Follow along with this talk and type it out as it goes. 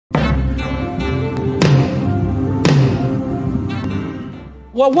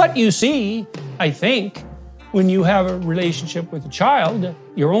Well, what you see, I think, when you have a relationship with a child,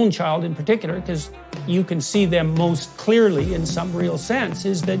 your own child in particular, because you can see them most clearly in some real sense,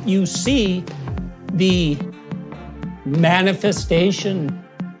 is that you see the manifestation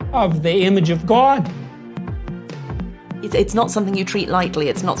of the image of God. It's not something you treat lightly.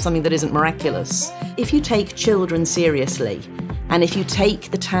 It's not something that isn't miraculous. If you take children seriously, and if you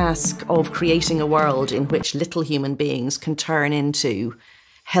take the task of creating a world in which little human beings can turn into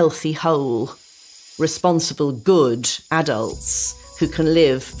healthy, whole, responsible, good adults who can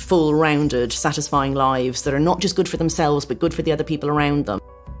live full, rounded, satisfying lives that are not just good for themselves, but good for the other people around them.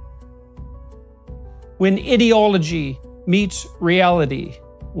 When Ideology Meets Reality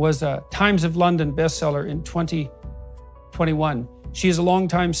was a Times of London bestseller in 2021. She is a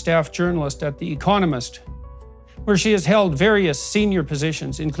longtime staff journalist at The Economist, where she has held various senior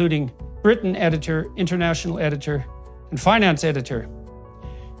positions, including Britain editor, international editor, and finance editor.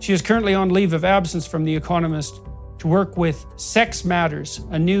 She is currently on leave of absence from The Economist to work with Sex Matters,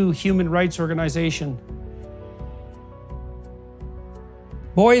 a new human rights organization.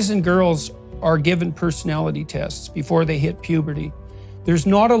 Boys and girls are given personality tests before they hit puberty. There's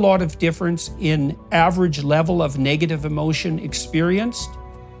not a lot of difference in average level of negative emotion experienced,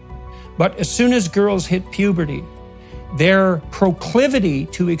 but as soon as girls hit puberty, their proclivity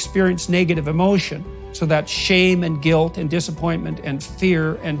to experience negative emotion, so that shame and guilt and disappointment and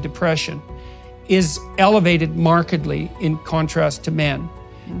fear and depression, is elevated markedly in contrast to men.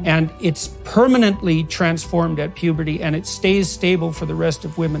 And it's permanently transformed at puberty, and it stays stable for the rest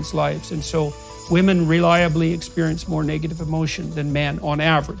of women's lives. And so women reliably experience more negative emotion than men on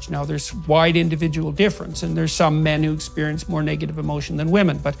average. Now, there's wide individual difference, and there's some men who experience more negative emotion than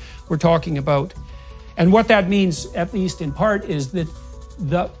women, but we're talking about. And what that means, at least in part, is that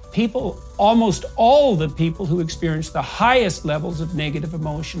the people, almost all the people who experience the highest levels of negative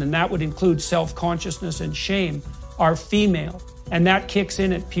emotion, and that would include self-consciousness and shame, are female. And that kicks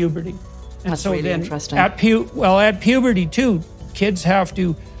in at puberty. And that's so really then interesting. At puberty too, kids have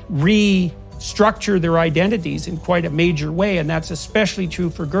to restructure their identities in quite a major way, and that's especially true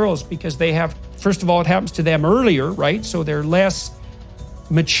for girls because they have, first of all, it happens to them earlier, right? So they're less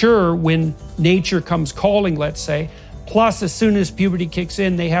mature when nature comes calling, let's say. Plus, as soon as puberty kicks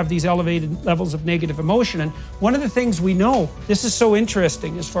in, they have these elevated levels of negative emotion. And one of the things we know, this is so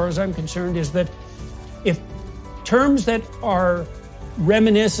interesting as far as I'm concerned, is that if terms that are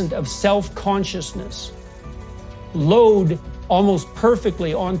reminiscent of self-consciousness load almost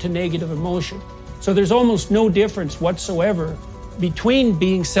perfectly onto negative emotion. So there's almost no difference whatsoever between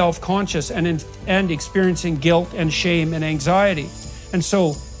being self-conscious and experiencing guilt and shame and anxiety. And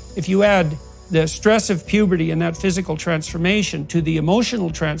so if you add the stress of puberty and that physical transformation to the emotional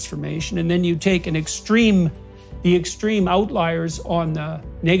transformation, and then you take the extreme outliers on the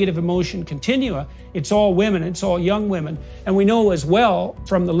negative emotion continua, it's all women, it's all young women. And we know as well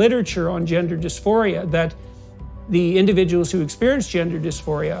from the literature on gender dysphoria that the individuals who experience gender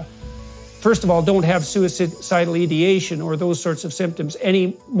dysphoria, first of all, don't have suicidal ideation or those sorts of symptoms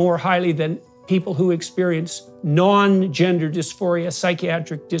any more highly than people who experience non-gender dysphoria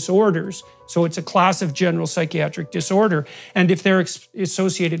psychiatric disorders. So it's a class of general psychiatric disorder. And if they're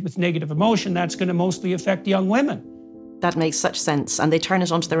associated with negative emotion, that's going to mostly affect young women. That makes such sense. And they turn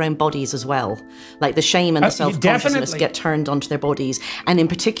it onto their own bodies as well. Like the shame and the self-consciousness get turned onto their bodies, and in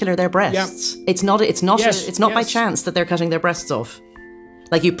particular their breasts. Yeah. It's not by chance that they're cutting their breasts off.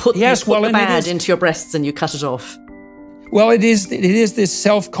 Like you put the bad into your breasts and you cut it off. Well, it is this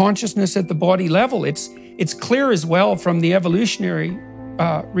self-consciousness at the body level. It's clear as well from the evolutionary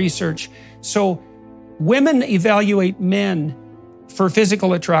research. So women evaluate men for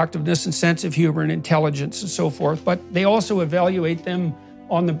physical attractiveness and sense of humor and intelligence and so forth, but they also evaluate them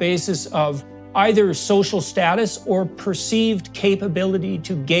on the basis of either social status or perceived capability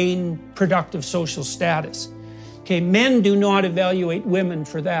to gain productive social status. Okay, men do not evaluate women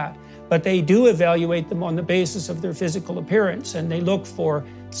for that, but they do evaluate them on the basis of their physical appearance, and they look for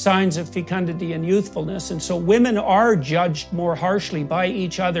signs of fecundity and youthfulness. And so women are judged more harshly by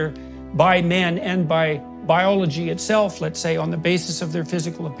each other, by men, and by biology itself, let's say, on the basis of their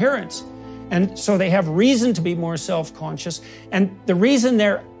physical appearance. And so they have reason to be more self-conscious. And the reason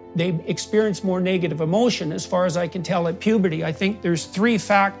they experience more negative emotion, as far as I can tell, at puberty, I think there's three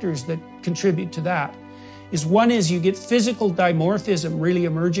factors that contribute to that. One is you get physical dimorphism really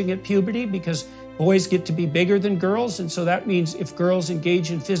emerging at puberty because boys get to be bigger than girls. And so that means if girls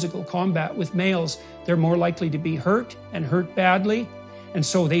engage in physical combat with males, they're more likely to be hurt and hurt badly. And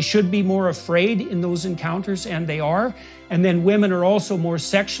so they should be more afraid in those encounters, and they are. And then women are also more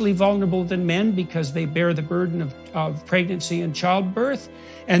sexually vulnerable than men because they bear the burden of pregnancy and childbirth.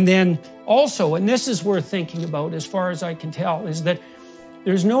 And then also, and this is worth thinking about as far as I can tell, is that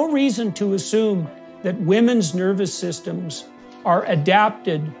there's no reason to assume that women's nervous systems are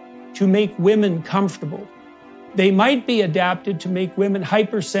adapted to make women comfortable. They might be adapted to make women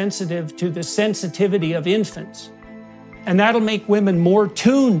hypersensitive to the sensitivity of infants. And that'll make women more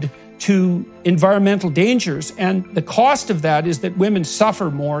tuned to environmental dangers. And the cost of that is that women suffer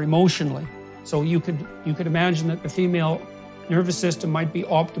more emotionally. So you could imagine that the female nervous system might be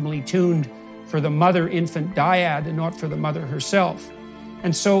optimally tuned for the mother-infant dyad and not for the mother herself.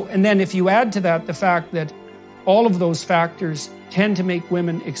 And then if you add to that the fact that all of those factors tend to make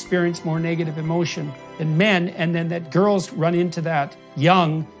women experience more negative emotion than men, and then that girls run into that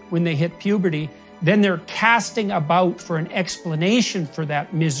young when they hit puberty, then they're casting about for an explanation for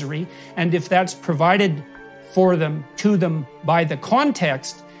that misery. And if that's provided for them, to them by the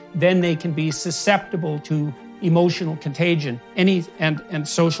context, then they can be susceptible to emotional contagion, and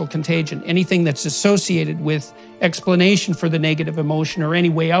social contagion. Anything that's associated with explanation for the negative emotion or any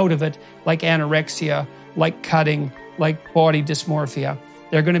way out of it, like anorexia, like cutting, like body dysmorphia,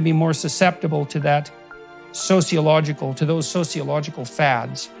 they're going to be more susceptible to those sociological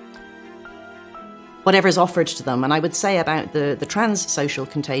fads. Whatever's offered to them. And I would say about the trans social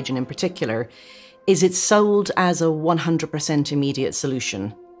contagion in particular, is it's sold as a 100% immediate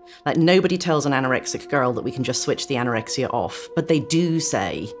solution. Like, nobody tells an anorexic girl that we can just switch the anorexia off, but they do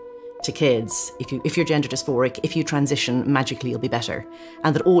say to kids, if you're gender dysphoric, if you transition, magically you'll be better,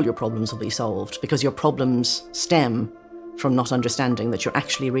 and that all your problems will be solved because your problems stem from not understanding that you're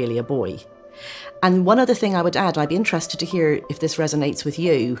actually really a boy. And one other thing I would add, I'd be interested to hear if this resonates with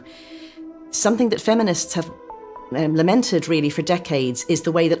you. Something that feminists have lamented really for decades is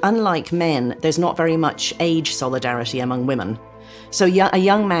the way that, unlike men, there's not very much age solidarity among women. So a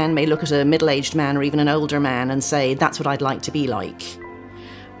young man may look at a middle-aged man or even an older man and say, that's what I'd like to be like.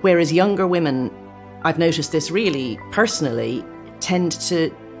 Whereas younger women, I've noticed this really personally, tend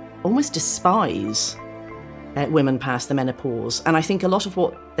to almost despise women past the menopause. And I think a lot of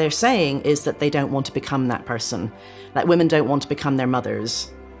what they're saying is that they don't want to become that person. That women don't want to become their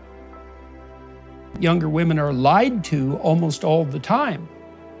mothers. Younger women are lied to almost all the time.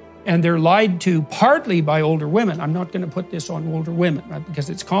 And they're lied to partly by older women. I'm not going to put this on older women, right, because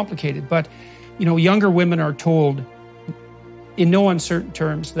it's complicated. But, younger women are told in no uncertain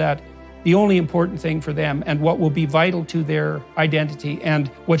terms that the only important thing for them and what will be vital to their identity and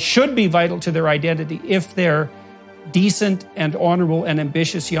what should be vital to their identity if they're decent and honorable and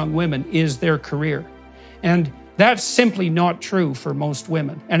ambitious young women is their career. And that's simply not true for most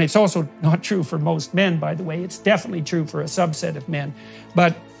women. And it's also not true for most men, by the way. It's definitely true for a subset of men.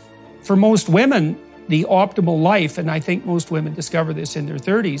 But for most women, the optimal life, and I think most women discover this in their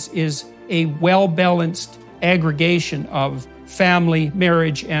 30s, is a well-balanced aggregation of family,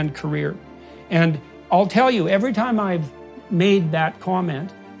 marriage, and career. And I'll tell you, every time I've made that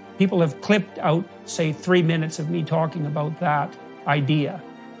comment, people have clipped out, say, 3 minutes of me talking about that idea.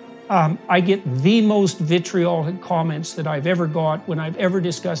 I get the most vitriolic comments that I've ever got when I've ever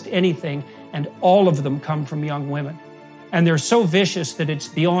discussed anything, and all of them come from young women. And they're so vicious that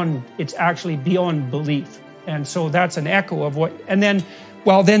it's actually beyond belief. And so that's an echo of what, and then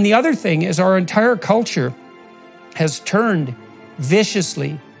the other thing is our entire culture has turned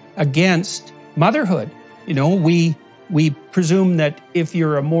viciously against motherhood. We presume that if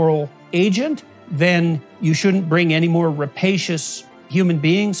you're a moral agent, then you shouldn't bring any more rapacious human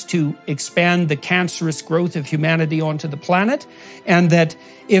beings to expand the cancerous growth of humanity onto the planet, and that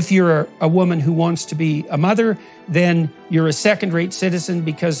if you're a woman who wants to be a mother, then you're a second-rate citizen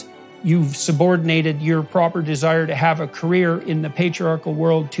because you've subordinated your proper desire to have a career in the patriarchal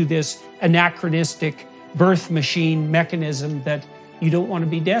world to this anachronistic birth machine mechanism that you don't want to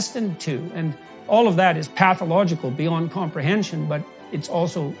be destined to. And all of that is pathological beyond comprehension, but it's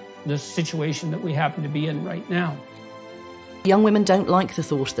also the situation that we happen to be in right now. Young women don't like the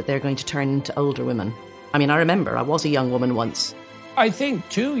thought that they're going to turn into older women. I mean, I remember I was a young woman once. I think,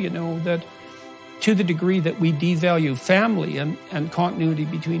 too, that to the degree that we devalue family and continuity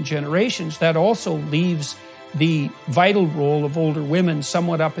between generations, that also leaves the vital role of older women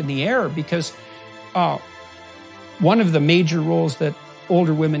somewhat up in the air, because one of the major roles that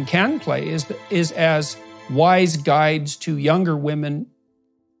older women can play is as wise guides to younger women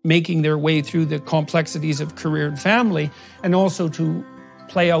making their way through the complexities of career and family, and also to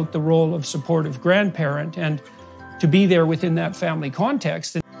play out the role of supportive grandparent and to be there within that family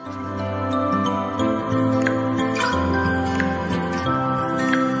context.